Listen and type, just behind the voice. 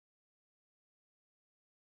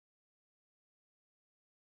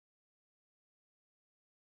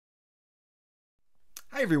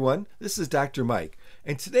Hi everyone, this is Dr. Mike,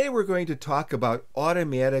 and today we're going to talk about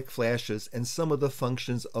automatic flashes and some of the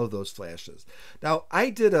functions of those flashes. Now, I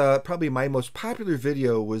did probably my most popular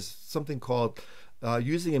video was something called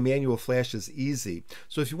using a manual flash is easy.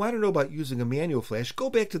 So if you want to know about using a manual flash,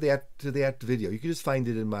 go back to that video. You can just find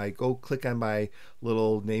it in go click on my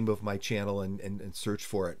little name of my channel and search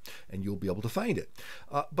for it, and you'll be able to find it.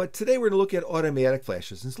 But today we're going to look at automatic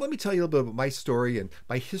flashes. And so let me tell you a little bit about my story and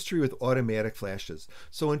my history with automatic flashes.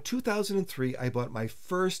 So in 2003, I bought my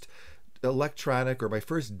first electronic, or my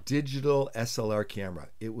first digital SLR camera.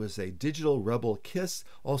 It was a digital Rebel Kiss,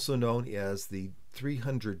 also known as the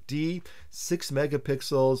 300D, 6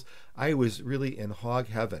 megapixels. I was really in hog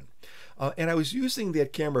heaven. And I was using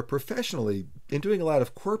that camera professionally and doing a lot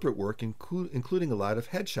of corporate work, including a lot of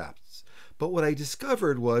headshots. But what I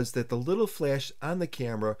discovered was that the little flash on the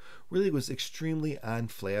camera really was extremely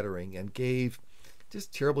unflattering and gave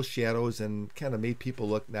just terrible shadows and kind of made people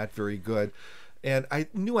look not very good. And I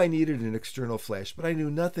knew I needed an external flash, but I knew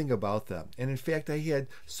nothing about them. And in fact, I had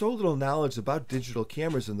so little knowledge about digital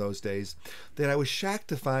cameras in those days that I was shocked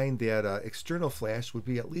to find that external flash would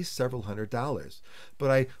be at least several $100s. But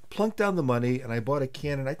I plunked down the money and I bought a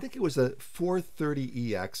Canon. I think it was a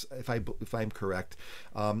 430EX, if I'm correct.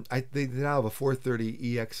 They now have a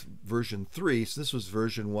 430EX version 3, so this was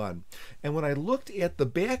version 1. And when I looked at the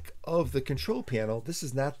back of the control panel, this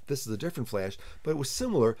is a different flash, but it was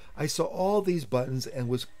similar. I saw all these buttons and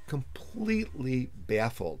was completely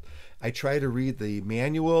baffled. I tried to read the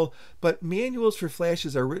manual, but manuals for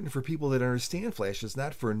flashes are written for people that understand flashes,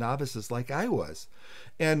 not for novices like I was.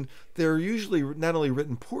 And they're usually not only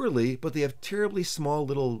written poorly, but they have terribly small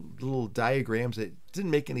little diagrams that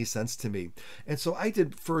didn't make any sense to me. And so I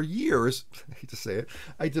did, for years, I hate to say it,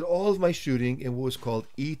 I did all of my shooting in what was called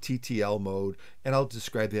ETTL mode, and I'll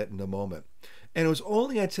describe that in a moment. And it was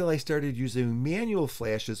only until I started using manual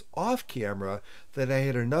flashes off camera that I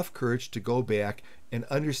had enough courage to go back and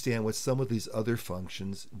understand what some of these other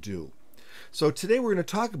functions do. So today we're going to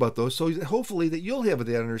talk about those, so hopefully that you'll have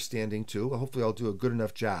that understanding too. Hopefully I'll do a good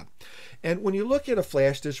enough job. And when you look at a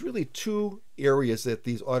flash, there's really two areas that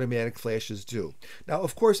these automatic flashes do. Now,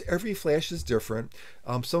 of course, every flash is different.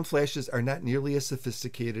 Some flashes are not nearly as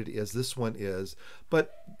sophisticated as this one is,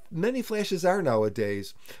 but many flashes are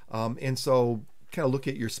nowadays. And so kind of look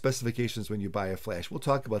at your specifications when you buy a flash. We'll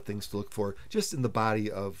talk about things to look for just in the body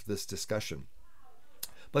of this discussion.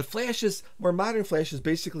 But flashes, more modern flashes,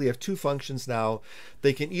 basically have two functions now.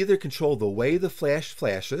 They can either control the way the flash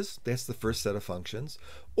flashes, that's the first set of functions,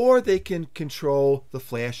 or they can control the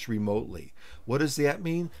flash remotely. What does that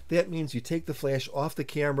mean? That means you take the flash off the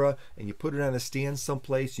camera and you put it on a stand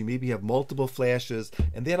someplace. You maybe have multiple flashes,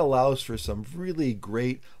 and that allows for some really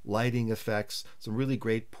great lighting effects, some really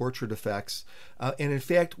great portrait effects. And in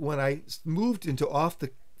fact, when I moved into off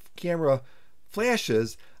the camera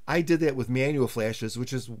flashes, I did that with manual flashes,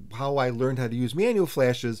 which is how I learned how to use manual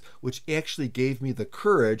flashes, which actually gave me the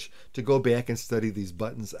courage to go back and study these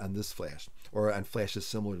buttons on this flash, or on flashes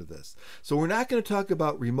similar to this. So we're not going to talk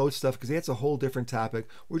about remote stuff because that's a whole different topic.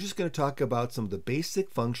 We're just going to talk about some of the basic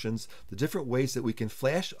functions, the different ways that we can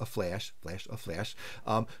flash a flash,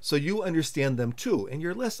 so you understand them too, and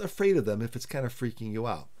you're less afraid of them if it's kind of freaking you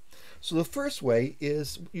out. So the first way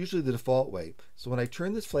is usually the default way. So when I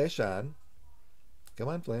turn this flash on, come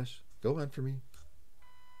on, flash. Go on for me.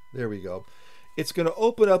 There we go. It's going to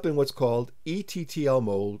open up in what's called ETTL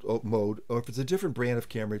mode, or if it's a different brand of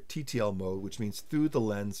camera, TTL mode, which means through the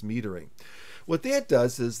lens metering. What that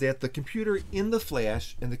does is that the computer in the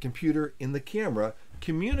flash and the computer in the camera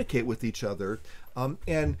communicate with each other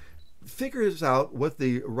and figures out what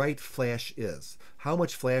the right flash is. How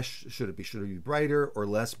much flash should it be? Should it be brighter or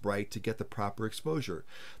less bright to get the proper exposure?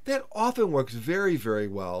 That often works very, very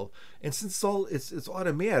well. And since it's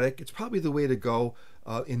automatic, it's probably the way to go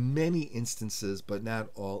in many instances, but not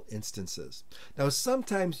all instances. Now,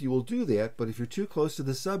 sometimes you will do that, but if you're too close to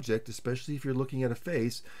the subject, especially if you're looking at a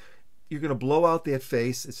face, you're going to blow out that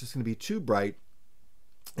face. It's just going to be too bright.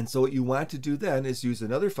 And so what you want to do then is use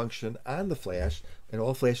another function on the flash, and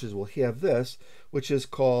all flashes will have this, which is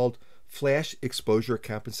called flash exposure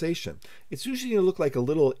compensation. It's usually going to look like a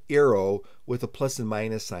little arrow with a plus and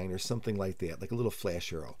minus sign or something like that, like a little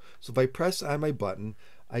flash arrow. So if I press on my button,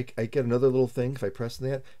 I get another little thing if I press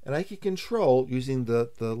that, and I can control, using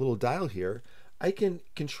the little dial here, I can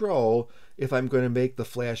control if I'm going to make the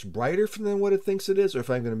flash brighter than what it thinks it is, or if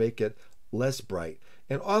I'm going to make it less bright.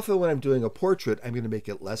 And often when I'm doing a portrait, I'm going to make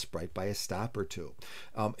it less bright by a stop or two.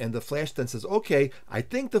 And the flash then says, okay, I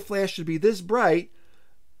think the flash should be this bright,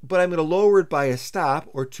 but I'm going to lower it by a stop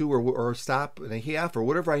or two or a stop and a half or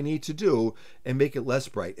whatever I need to do and make it less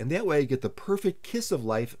bright. And that way I get the perfect kiss of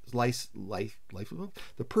the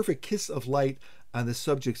perfect kiss of light on the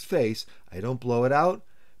subject's face. I don't blow it out,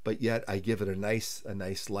 but yet I give it a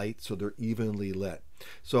nice light so they're evenly lit.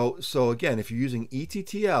 So again, if you're using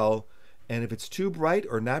ETTL, and if it's too bright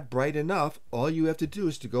or not bright enough, all you have to do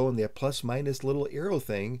is to go in that plus minus little arrow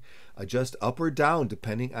thing, adjust up or down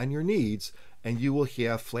depending on your needs, and you will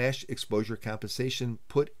have flash exposure compensation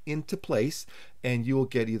put into place, and you will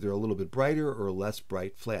get either a little bit brighter or less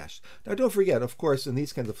bright flash. Now don't forget, of course, in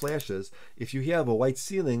these kinds of flashes, if you have a white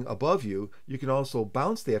ceiling above you, you can also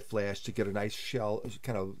bounce that flash to get a nice shell,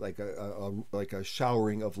 kind of like a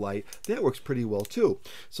showering of light. That works pretty well too.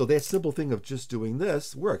 So that simple thing of just doing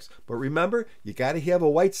this works. But remember, you got to have a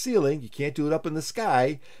white ceiling. You can't do it up in the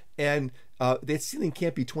sky. And that ceiling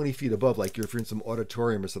can't be 20 feet above, like if you're in some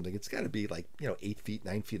auditorium or something. It's got to be like, 8 feet,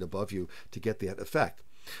 9 feet above you to get that effect.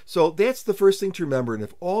 So that's the first thing to remember. And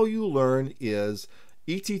if all you learn is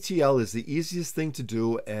ETTL is the easiest thing to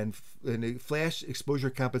do, and flash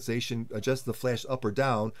exposure compensation, adjust the flash up or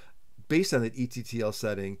down based on that ETTL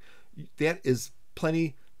setting, that is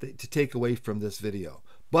plenty to take away from this video.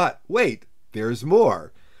 But wait, there's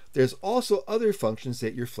more. There's also other functions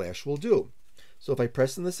that your flash will do. So if I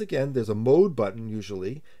press on this again, there's a mode button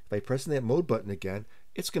usually. If I press on that mode button again,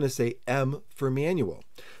 it's going to say M for manual.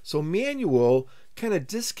 So manual kind of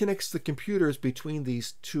disconnects the computers between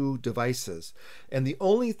these two devices. And the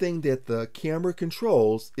only thing that the camera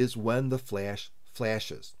controls is when the flash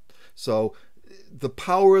flashes. So the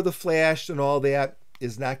power of the flash and all that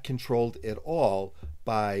is not controlled at all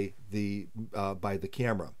by the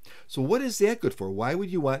camera. So what is that good for? Why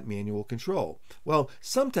would you want manual control? Well,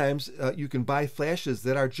 sometimes you can buy flashes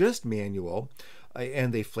that are just manual,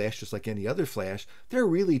 and they flash just like any other flash. They're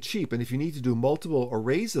really cheap, and if you need to do multiple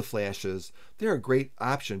arrays of flashes, they're a great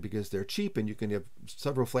option because they're cheap and you can have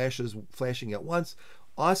several flashes flashing at once.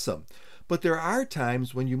 Awesome. But there are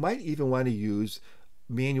times when you might even want to use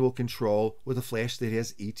manual control with a flash that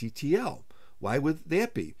has ETTL. Why would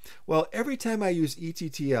that be? Well, every time I use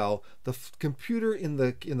ETTL, the computer in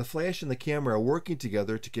the flash and the camera are working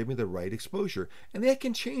together to give me the right exposure, and that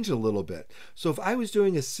can change a little bit. So if I was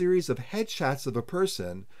doing a series of headshots of a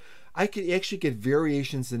person, I could actually get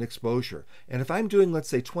variations in exposure. And if I'm doing, let's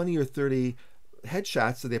say, 20 or 30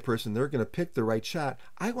 headshots of that person, they're going to pick the right shot.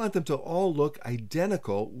 I want them to all look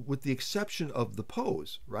identical with the exception of the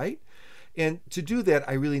pose, right? And to do that,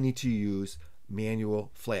 I really need to use manual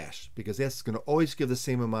flash, because that's going to always give the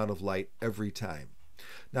same amount of light every time.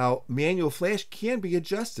 Now, manual flash can be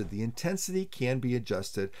adjusted. The intensity can be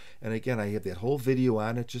adjusted. And again, I have that whole video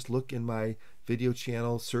on it. Just look in my video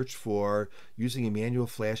channel, search for using a manual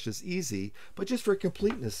flash is easy. But just for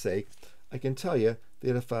completeness sake, I can tell you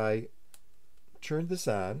that if I turn this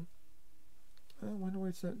on, I wonder why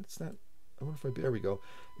it's not, I wonder if there we go.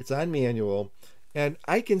 It's on manual. And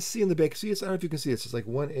I can see in the back, see this? I don't know if you can see this. It's like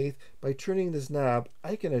 1/8. By turning this knob,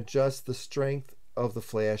 I can adjust the strength of the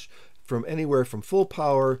flash from anywhere from full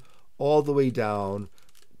power all the way down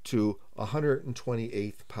to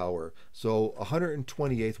 128th power. So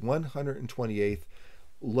 128th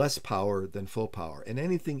less power than full power, and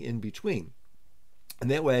anything in between.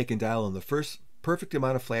 And that way I can dial in the first perfect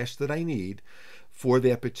amount of flash that I need for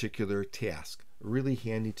that particular task. Really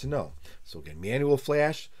handy to know. So again, manual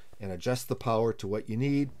flash, and adjust the power to what you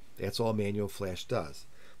need. That's all manual flash does.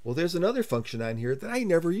 Well, there's another function on here that I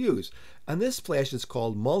never use. On this flash, it's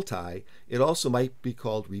called multi. It also might be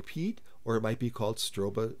called repeat, or it might be called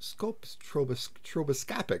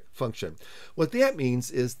stroboscopic function. What that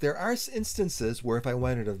means is there are instances where if I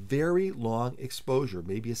wanted a very long exposure,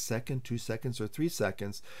 maybe a second, 2 seconds, or 3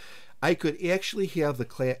 seconds, I could actually have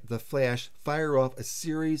the flash fire off a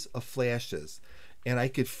series of flashes. And I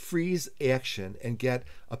could freeze action and get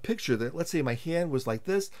a picture that, let's say my hand was like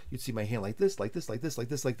this, you'd see my hand like this, like this, like this, like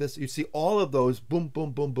this, like this. You'd see all of those boom,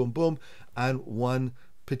 boom, boom, boom, boom on one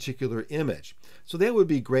particular image. So that would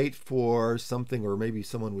be great for something, or maybe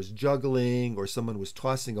someone was juggling or someone was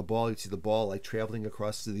tossing a ball. You'd see the ball like traveling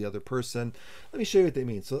across to the other person. Let me show you what that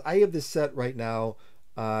means. So I have this set right now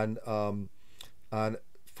on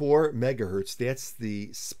 4 megahertz. That's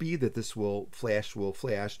the speed that this will flash,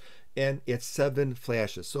 and it's 7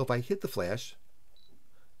 flashes. So if I hit the flash,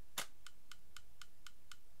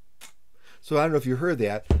 so I don't know if you heard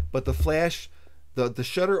that, but the flash, the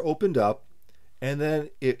shutter opened up, and then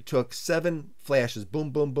it took 7 flashes,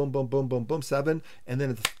 boom, boom, boom, boom, boom, boom, boom, 7, and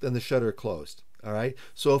then the shutter closed. All right.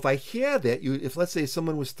 So if I had that, if let's say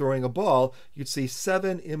someone was throwing a ball, you'd see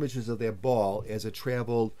 7 images of that ball as it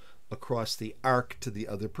traveled across the arc to the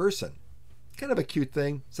other person. Kind of a cute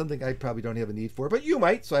thing, something I probably don't have a need for, but you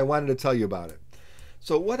might, so I wanted to tell you about it.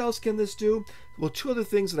 So what else can this do? Well, two other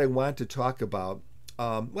things that I want to talk about.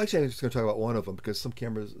 Well, actually, I'm just going to talk about one of them because some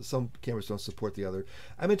cameras don't support the other.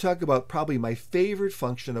 I'm going to talk about probably my favorite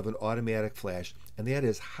function of an automatic flash, and that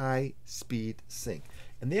is high-speed sync.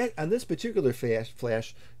 And that on this particular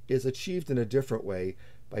flash is achieved in a different way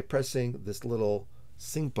by pressing this little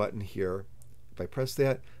sync button here. If I press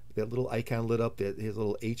that, that little icon lit up, that has a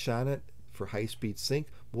little H on it for high-speed sync.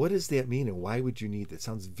 What does that mean, and why would you need that? It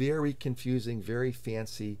sounds very confusing, very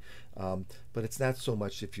fancy, but it's not so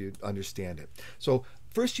much if you understand it. So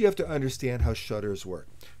first you have to understand how shutters work.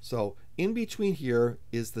 So in between here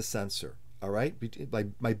is the sensor, all right?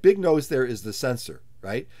 My big nose there is the sensor,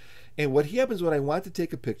 right? And what happens when I want to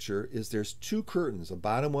take a picture is there's two curtains, a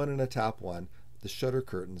bottom one and a top one, the shutter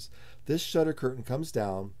curtains. This shutter curtain comes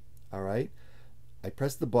down, all right? I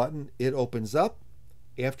press the button, it opens up.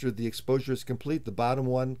 After the exposure is complete, the bottom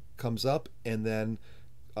one comes up and then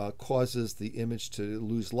causes the image to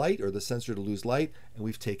lose light, or the sensor to lose light, and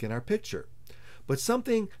we've taken our picture. But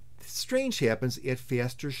something strange happens at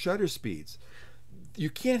faster shutter speeds. You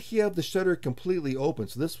can't have the shutter completely open.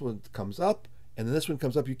 So this one comes up and then this one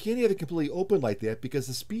comes up. You can't have it completely open like that because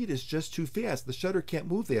the speed is just too fast. The shutter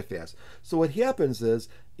can't move that fast. So what happens is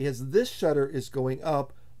this shutter is going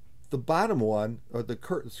up, the bottom one, or the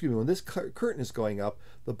curtain, excuse me, when this curtain is going up,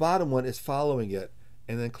 the bottom one is following it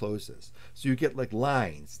and then closes. So you get like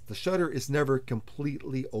lines. The shutter is never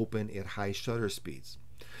completely open at high shutter speeds.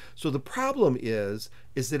 So the problem is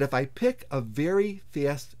that if I pick a very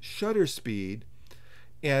fast shutter speed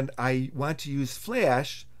and I want to use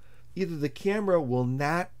flash, either the camera will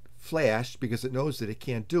not flash because it knows that it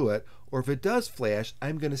can't do it, or if it does flash,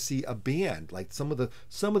 I'm going to see a band. Like some of the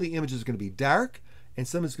images are going to be dark, and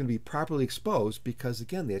some is going to be properly exposed because,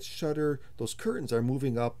 again, that shutter, those curtains are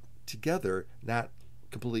moving up together, not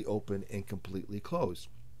completely open and completely closed.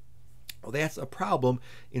 Well, that's a problem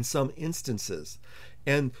in some instances.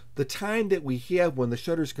 And the time that we have when the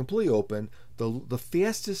shutter is completely open, the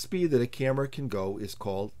fastest speed that a camera can go is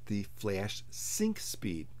called the flash sync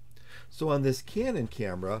speed. So on this Canon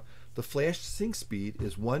camera, the flash sync speed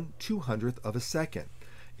is 1/200th of a second.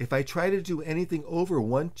 If I try to do anything over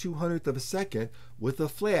 1/200th of a second with a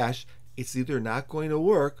flash, it's either not going to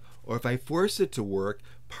work, or if I force it to work,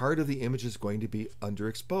 part of the image is going to be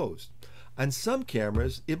underexposed. On some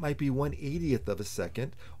cameras, it might be 1/80th of a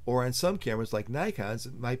second, or on some cameras like Nikon's,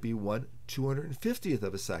 it might be 1/250th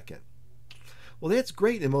of a second. Well, that's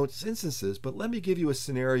great in most instances, but let me give you a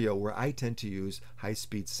scenario where I tend to use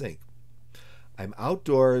high-speed sync. I'm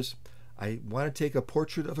outdoors. I want to take a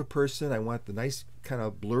portrait of a person. I want the nice kind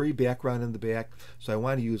of blurry background in the back. So I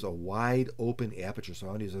want to use a wide open aperture. So I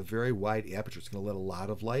want to use a very wide aperture. It's going to let a lot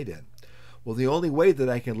of light in. Well, the only way that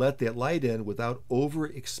I can let that light in without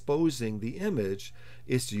overexposing the image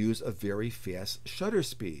is to use a very fast shutter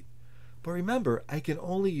speed. But remember, I can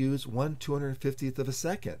only use 1/250th of a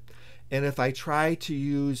second. And if I try to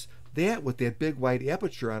use that with that big wide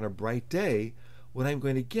aperture on a bright day, what I'm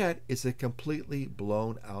going to get is a completely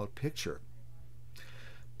blown out picture.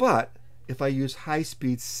 But if I use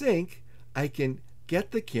high-speed sync, I can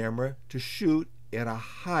get the camera to shoot at a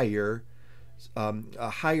higher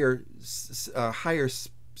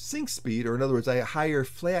sync speed, or in other words, a higher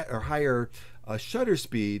shutter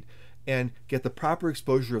speed, and get the proper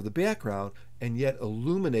exposure of the background and yet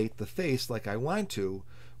illuminate the face like I want to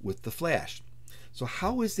with the flash. So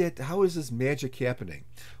how is this magic happening?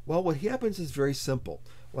 Well, what happens is very simple.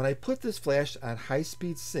 When I put this flash on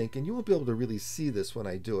high-speed sync, and you won't be able to really see this when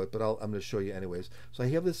I do it, but I'm going to show you anyways. So I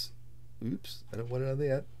have this, oops, I don't want it on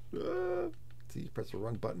that. See, you press the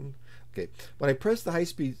wrong button. Okay, when I press the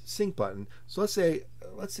high-speed sync button, so let's say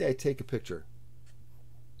I take a picture.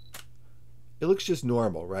 It looks just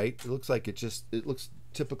normal, right? It looks like it looks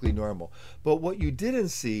typically normal. But what you didn't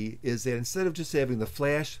see is that instead of just having the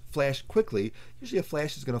flash quickly, usually a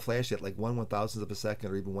flash is going to flash at like 1/1000th of a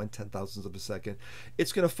second or even 1/10,000th of a second.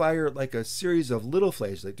 It's going to fire like a series of little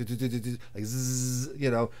flashes, like zzz,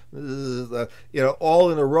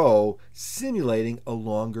 all in a row, simulating a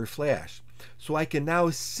longer flash. So I can now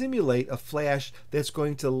simulate a flash that's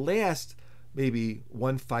going to last maybe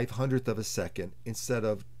 1/500th of a second instead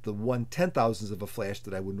of the 1/10,000th of a flash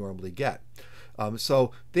that I would normally get.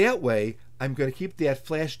 So that way, I'm going to keep that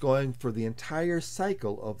flash going for the entire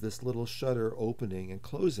cycle of this little shutter opening and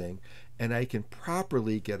closing, and I can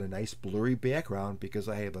properly get a nice blurry background because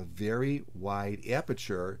I have a very wide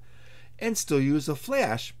aperture and still use a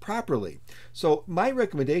flash properly. So my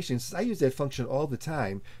recommendation, since I use that function all the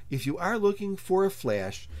time, if you are looking for a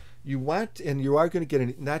flash, you want, and you are going to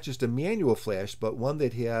get not just a manual flash, but one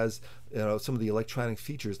that has some of the electronic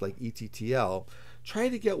features like ETTL. Try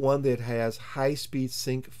to get one that has high-speed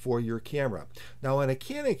sync for your camera. Now, on a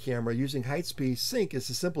Canon camera, using high-speed sync is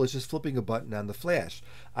as simple as just flipping a button on the flash.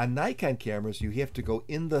 On Nikon cameras, you have to go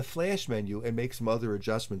in the flash menu and make some other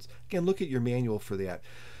adjustments. Again, look at your manual for that.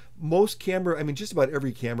 Most camera, I mean, just about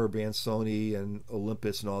every camera brand, Sony and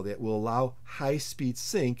Olympus and all that, will allow high-speed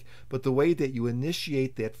sync, but the way that you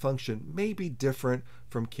initiate that function may be different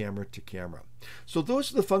from camera to camera. So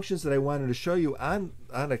those are the functions that I wanted to show you on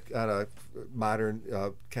a modern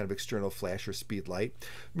kind of external flash or Speedlight.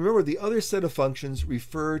 Remember, the other set of functions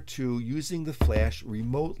refer to using the flash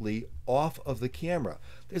remotely off of the camera.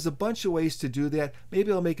 There's a bunch of ways to do that.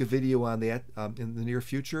 Maybe I'll make a video on that in the near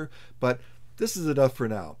future, but this is enough for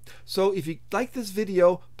now. So if you like this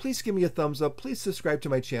video, please give me a thumbs up. Please subscribe to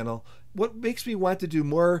my channel. What makes me want to do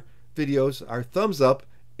more videos are thumbs up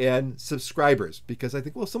and subscribers, because I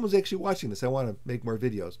think, well, someone's actually watching this. I want to make more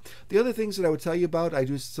videos. The other things that I would tell you about, I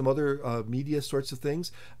do some other media sorts of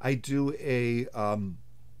things. I do a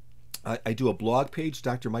blog page,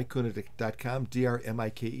 drmikekuna.com,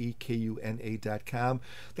 drmikekuna.com.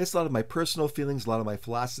 That's a lot of my personal feelings, a lot of my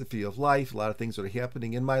philosophy of life, a lot of things that are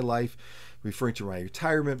happening in my life, referring to my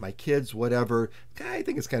retirement, my kids, whatever. I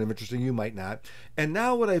think it's kind of interesting. You might not. And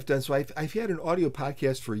now what I've done, so I've had an audio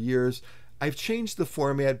podcast for years. I've changed the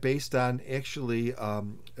format based on actually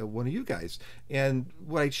one of you guys. And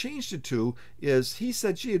what I changed it to is, he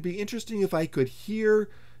said, gee, it'd be interesting if I could hear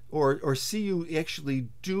or see you actually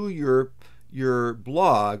do your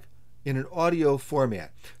blog in an audio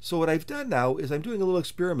format. So what I've done now is I'm doing a little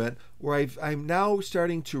experiment where I'm now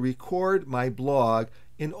starting to record my blog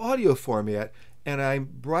in audio format, and I'm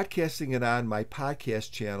broadcasting it on my podcast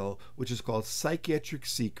channel, which is called Psychiatric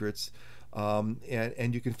Secrets.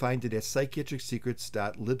 And you can find it at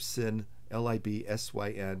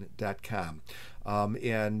psychiatricsecrets.libsyn.com.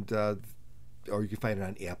 Or you can find it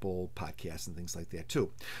on Apple Podcasts and things like that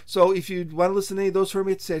too. So if you want to listen to any of those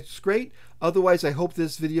formats, that's great. Otherwise, I hope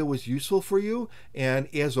this video was useful for you. And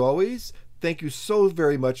as always, thank you so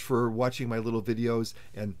very much for watching my little videos,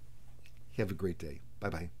 and have a great day.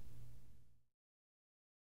 Bye-bye.